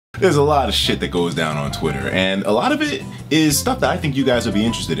there's a lot of shit that goes down on Twitter, and a lot of it is stuff that I think you guys would be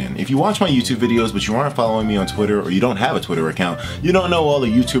interested in. If you watch my YouTube videos but you aren't following me on Twitter, or you don't have a Twitter account, you don't know all the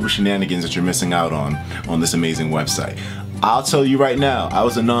YouTuber shenanigans that you're missing out on this amazing website. I'll tell you right now, I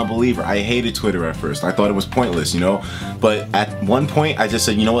was a non-believer. I hated Twitter at first. I thought it was pointless, you know? But at one point, I just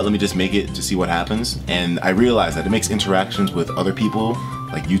said, you know what, let me just make it to see what happens. And I realized that it makes interactions with other people,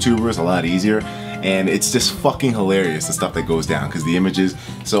 like YouTubers, a lot easier. And it's just fucking hilarious, the stuff that goes down, because the images.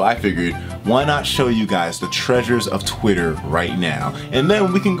 So I figured, why not show you guys the treasures of Twitter right now? And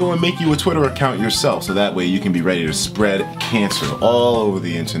then we can go and make you a Twitter account yourself, so that way you can be ready to spread cancer all over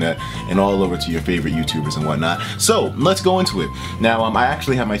the internet and all over to your favorite YouTubers and whatnot. So let's go into it. Now, I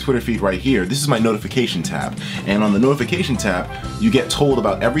actually have my Twitter feed right here. This is my notification tab. And on the notification tab, you get told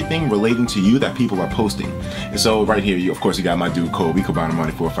about everything relating to you that people are posting. And so right here, of course, you got my dude Kobe,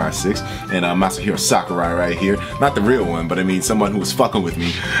 Kobana456, and Masahiro Sakurai right here. Not the real one, but I mean someone who was fucking with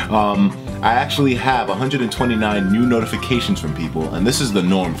me. I actually have 129 new notifications from people, and this is the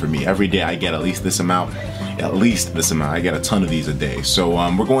norm for me. Every day I get at least this amount. I get a ton of these a day. So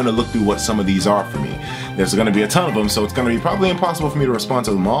we're going to look through what some of these are for me. There's going to be a ton of them, so it's going to be probably impossible for me to respond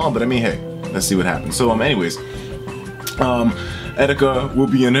to them all, but I mean, hey, let's see what happens. So anyways, Etika will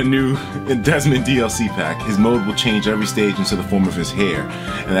be in a new Desmond DLC pack. His mode will change every stage into the form of his hair.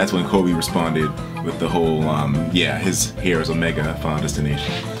 And that's when Kobe responded with the whole, yeah, his hair is Omega Final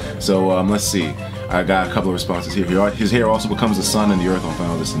Destination. So let's see. I got a couple of responses here. His hair also becomes the sun and the earth on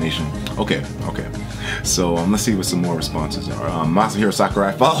Final Destination. Okay. So let's see what some more responses are. Masahiro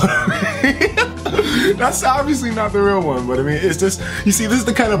Sakurai followed me. That's obviously not the real one, but I mean, it's just, you see, this is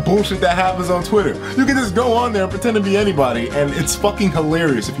the kind of bullshit that happens on Twitter. You can just go on there and pretend to be anybody, and it's fucking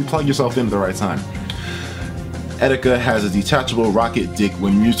hilarious if you plug yourself in at the right time. Etika has a detachable rocket dick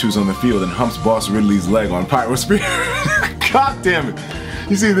when Mewtwo's on the field and humps Boss Ridley's leg on Pyrosphere. God damn it.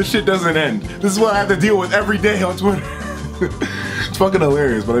 You see, this shit doesn't end. This is what I have to deal with every day on Twitter. It's fucking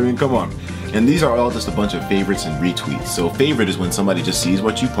hilarious, but I mean, come on. And these are all just a bunch of favorites and retweets. So favorite is when somebody just sees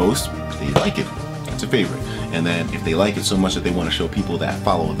what you post, they like it. That's a favorite. And then if they like it so much that they want to show people that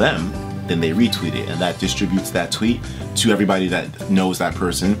follow them, then they retweet it. And that distributes that tweet to everybody that knows that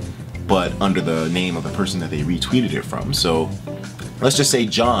person, but under the name of the person that they retweeted it from. So let's just say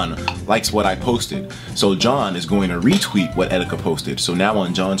John likes what I posted. So John is going to retweet what Etika posted. So now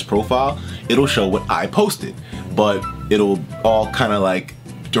on John's profile, it'll show what I posted, but it'll all kind of like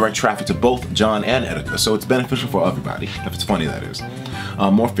direct traffic to both John and Etika. So it's beneficial for everybody, if it's funny, that is.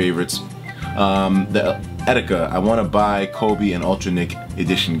 More favorites. The Etika, I want to buy Kobe and Ultra Nick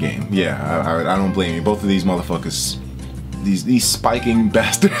edition game. Yeah, I don't blame you. Both of these motherfuckers, these spiking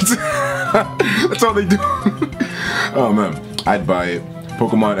bastards. That's all they do. Oh man, I'd buy it.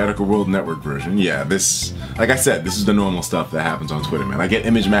 Pokemon Etika World Network version. Yeah, this, like I said, this is the normal stuff that happens on Twitter, man. I get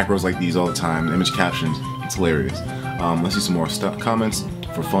image macros like these all the time, image captions. It's hilarious. Let's see some more stuff. Comments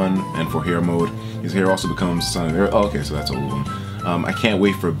for fun and for hair mode. His hair also becomes sun and earth. Oh, okay, so that's a old one. I can't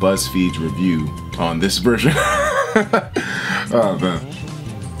wait for BuzzFeed's review on this version. Oh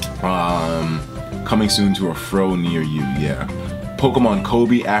man. Coming soon to a fro near you. Yeah. Pokemon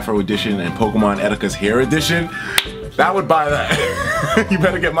Kobe Afro Edition and Pokemon Etika's Hair Edition. I would buy that. You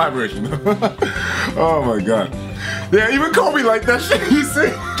better get my version. Oh my god. Yeah, even Kobe liked that shit. He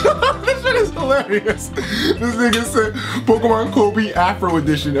said, this shit is hilarious. This nigga said Pokemon Kobe Afro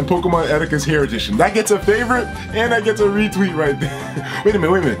Edition and Pokemon Etika's Hair Edition. That gets a favorite and that gets a retweet right there. Wait a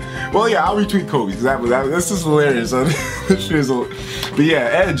minute. Well, yeah, I'll retweet Kobe because this is hilarious. This shit is but yeah,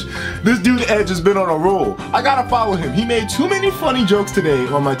 Edge. This dude Edge has been on a roll. I gotta follow him. He made too many funny jokes today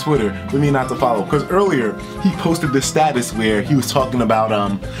on my Twitter for me not to follow. Because earlier he posted this status where he was talking about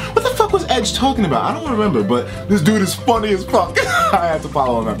what the fuck was Edge talking about? I don't remember, but this dude is funny as fuck. I had to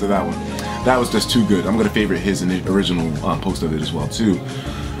follow him after that one. That was just too good. I'm gonna favorite his original post of it as well too.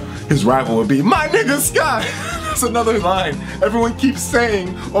 His rival would be my nigga Sky. That's another line everyone keeps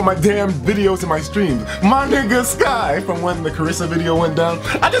saying on my damn videos and my streams. My nigga Sky, from when the Carissa video went down.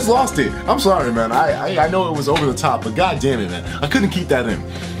 I just lost it. I'm sorry, man. I know it was over the top, but god damn it, man. I couldn't keep that in.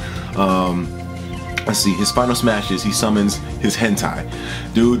 Let's see. His final smash is he summons his hentai.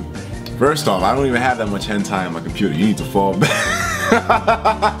 Dude, first off, I don't even have that much hentai on my computer. You need to fall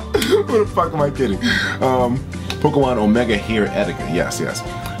back. Who the fuck am I kidding? Pokemon Omega Hair Etika. Yes.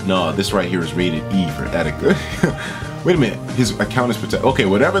 No, this right here is rated E for Etika. Wait a minute, his account is protected. Okay,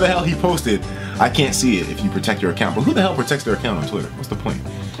 whatever the hell he posted, I can't see it if you protect your account. But who the hell protects their account on Twitter? What's the point?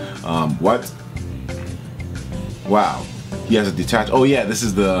 What? Wow. He has a detached. Oh yeah, this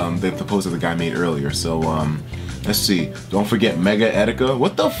is the post that the guy made earlier. So let's see. Don't forget Mega Etika.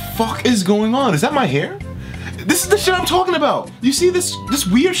 What the fuck is going on? Is that my hair? This is the shit I'm talking about. You see this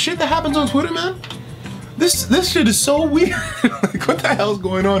weird shit that happens on Twitter, man? This shit is so weird. Like, what the hell is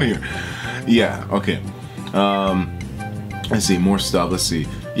going on here? Yeah, okay. Let's see, more stuff. Let's see.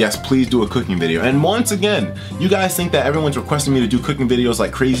 Yes, please do a cooking video. And once again, you guys think that everyone's requesting me to do cooking videos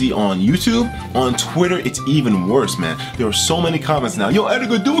like crazy on YouTube. On Twitter, it's even worse, man. There are so many comments now. Yo,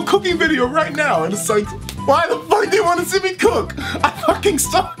 Etika, do a cooking video right now. And it's like, why the fuck do you want to see me cook? I fucking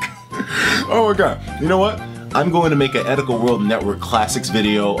suck. Oh my god. You know what? I'm going to make an Etika World Network Classics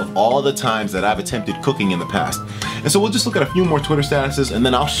video of all the times that I've attempted cooking in the past. And so we'll just look at a few more Twitter statuses, and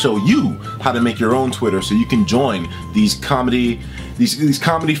then I'll show you how to make your own Twitter so you can join these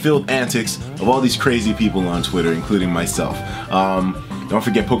comedy-filled antics of all these crazy people on Twitter, including myself. Don't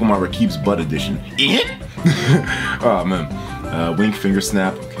forget Pokemon Rakib's Butt Edition. Oh man. Wink, finger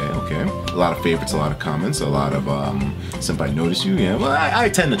snap. Okay. A lot of favorites, a lot of comments, a lot of Senpai notice you. Yeah, well, I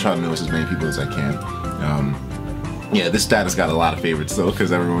tend to try to notice as many people as I can. Yeah, this status got a lot of favorites though,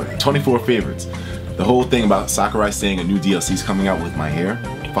 because everyone 24 favorites. The whole thing about Sakurai saying a new DLC is coming out with my hair,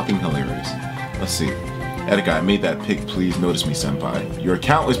 fucking hilarious. Let's see. Etika, I made that pic. Please notice me, senpai. Your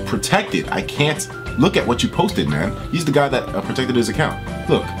account is protected. I can't look at what you posted, man. He's the guy that protected his account.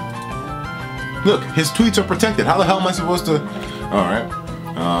 Look, his tweets are protected. How the hell am I supposed to? All right.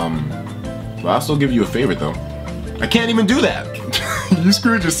 Well, I'll still give you a favorite though. I can't even do that. You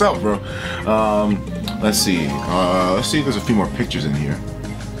screwed yourself, bro. Let's see. Let's see if there's a few more pictures in here.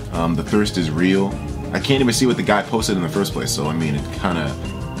 The thirst is real. I can't even see what the guy posted in the first place, so I mean, it kind of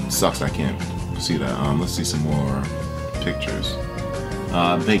sucks. I can't see that. Let's see some more pictures.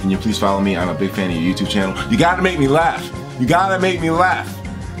 Hey, can you please follow me? I'm a big fan of your YouTube channel. You gotta make me laugh. You gotta make me laugh.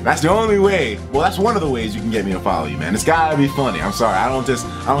 That's the only way. Well, that's one of the ways you can get me to follow you, man. It's gotta be funny. I'm sorry. I don't,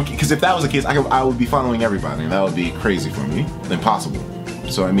 because if that was the case, I would be following everybody, and that would be crazy for me. Impossible.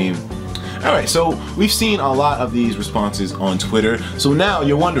 So, I mean, alright, so we've seen a lot of these responses on Twitter. So now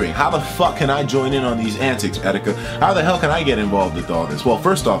you're wondering, how the fuck can I join in on these antics, Etika? How the hell can I get involved with all this? Well,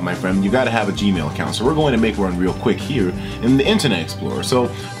 first off, my friend, you gotta have a Gmail account. So we're going to make one real quick here in the Internet Explorer. So,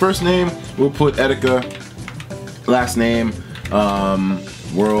 first name, we'll put Etika. Last name,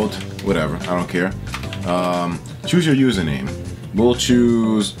 world, whatever, I don't care. Choose your username. We'll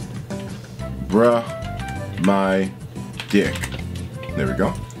choose bruh my dick. There we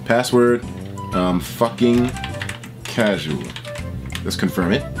go. Password, fucking casual. Let's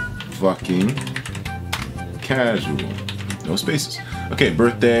confirm it. Fucking casual. No spaces. Okay,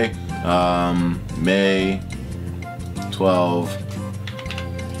 birthday, May 12,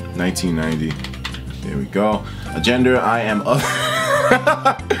 1990. There we go. Gender, I am other.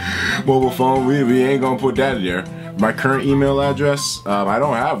 Mobile phone, we ain't gonna put that there. My current email address, I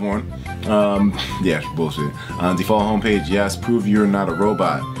don't have one. Yeah, bullshit. Default homepage, yes. Prove you're not a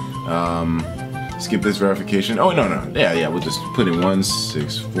robot. Skip this verification. Oh, no. Yeah, we'll just put in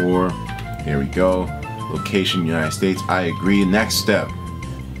 164. There we go. Location, United States. I agree. Next step.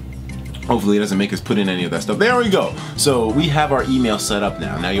 Hopefully it doesn't make us put in any of that stuff. There we go. So we have our email set up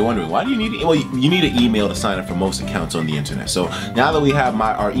now. Now you're wondering, why do you need it? Well, you need an email to sign up for most accounts on the internet. So now that we have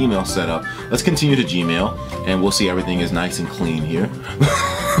our email set up, let's continue to Gmail, and we'll see everything is nice and clean here.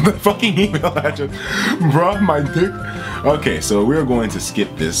 The fucking email address. Bruh, my dick. Okay, so we're going to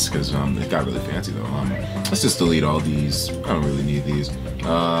skip this because it got really fancy though. Let's just delete all these. I don't really need these.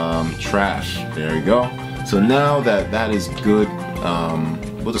 Trash. There we go. So now that is good,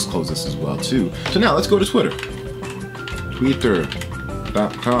 we'll just close this as well too. So now let's go to Twitter.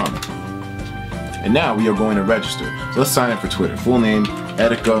 Twitter.com. And now we are going to register. So let's sign up for Twitter. Full name,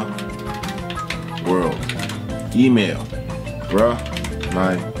 Etika World. Email, bruh,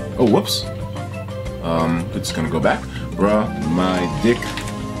 my, oh, whoops. We're just gonna go back. Bruh, my dick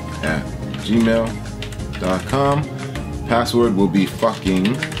at gmail.com. Password will be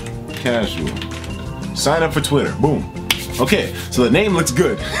fucking casual. Sign up for Twitter. Boom. Okay, so the name looks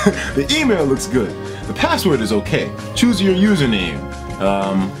good. The email looks good. The password is okay. Choose your username.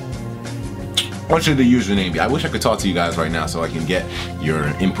 What should the username be? I wish I could talk to you guys right now so I can get your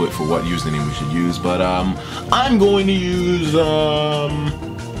input for what username we should use, but I'm going to use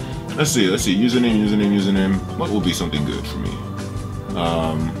let's see, username. What will be something good for me?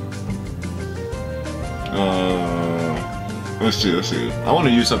 Let's see. I want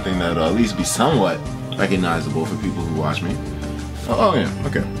to use something that at least be somewhat recognizable for people who watch me. Oh yeah,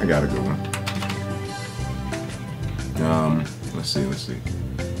 okay, I got a good one. Let's see.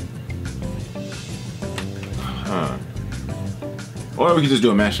 Or we could just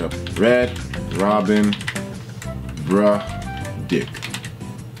do a mashup. Red Robin bruh dick.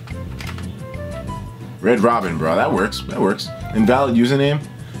 Red Robin, bro. That works. Invalid username.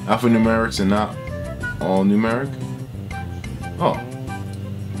 Alphanumerics and not all numeric. Oh.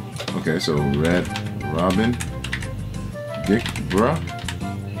 Okay, so Red Robin, Dick Bruh.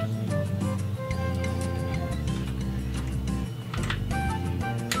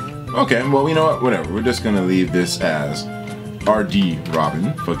 Okay, well, you know what? Whatever. We're just gonna leave this as RD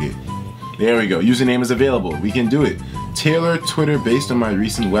Robin. Fuck it. There we go. Username is available. We can do it. Tailor Twitter based on my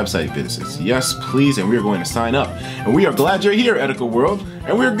recent website visits. Yes, please, and we are going to sign up. And we are glad you're here, Etika World,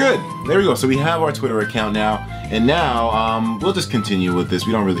 and we're good. There we go. So we have our Twitter account now, and now we'll just continue with this.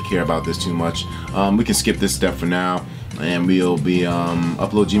 We don't really care about this too much. We can skip this step for now, and we'll be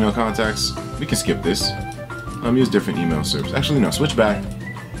upload Gmail contacts. We can skip this. Use different email servers. Actually, no, switch back.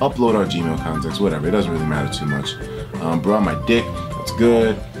 Upload our Gmail contacts, whatever. It doesn't really matter too much. Brought my dick. That's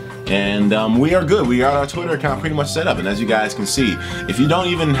good. And we are good. We got our Twitter account pretty much set up. And as you guys can see, if you don't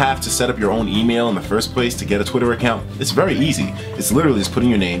even have to set up your own email in the first place to get a Twitter account, it's very easy. It's literally just putting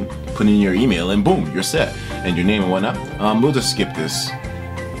your name, putting in your email, and boom, you're set. And your name and whatnot. We'll just skip this.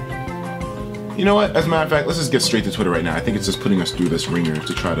 You know what? As a matter of fact, let's just get straight to Twitter right now. I think it's just putting us through this ringer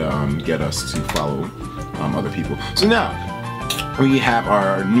to try to get us to follow other people. So now, we have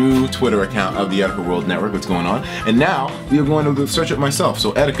our new Twitter account of the Etika World Network. What's going on? And now we are going to search it myself.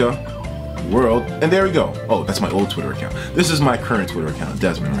 So Etika World, and there we go. Oh, that's my old Twitter account. This is my current Twitter account,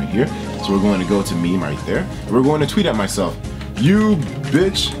 Desmond, right here. So we're going to go to meme right there. And we're going to tweet at myself. You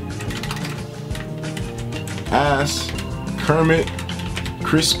bitch ass Kermit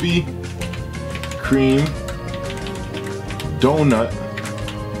Krispy Kreme donut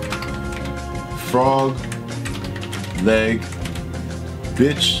frog leg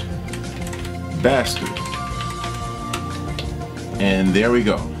bitch bastard. And there we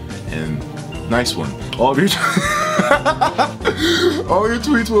go. And nice one. All of your all your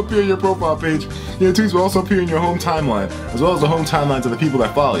tweets will appear on your profile page. Your tweets will also appear in your home timeline, as well as the home timelines of the people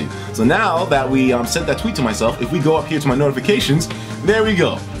that follow you. So now that we sent that tweet to myself, if we go up here to my notifications, there we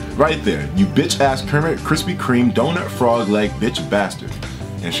go. Right there. You bitch ass Kermit Krispy Kreme donut frog leg bitch bastard.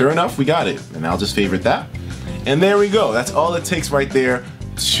 And sure enough, we got it. And I'll just favorite that. And there we go. That's all it takes right there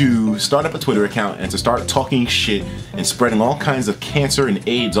to start up a Twitter account and to start talking shit and spreading all kinds of cancer and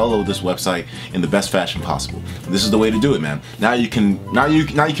AIDS all over this website in the best fashion possible. This is the way to do it, man. Now you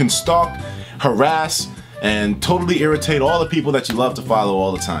can stalk, harass, and totally irritate all the people that you love to follow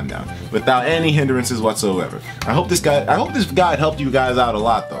all the time now, without any hindrances whatsoever. I hope this guide helped you guys out a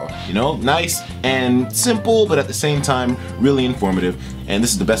lot though. You know, nice and simple, but at the same time, really informative. And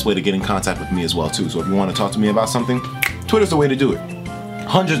this is the best way to get in contact with me as well too. So if you want to talk to me about something, Twitter's the way to do it.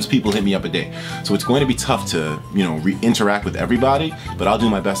 Hundreds of people hit me up a day. So it's going to be tough to, you know, interact with everybody, but I'll do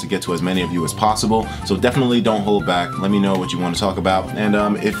my best to get to as many of you as possible. So definitely don't hold back. Let me know what you want to talk about. And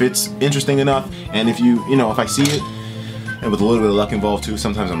if it's interesting enough, and if if I see it, and with a little bit of luck involved too,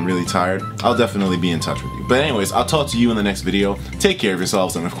 sometimes I'm really tired, I'll definitely be in touch with you. But anyways, I'll talk to you in the next video. Take care of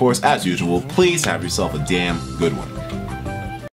yourselves, and of course, as usual, please have yourself a damn good one.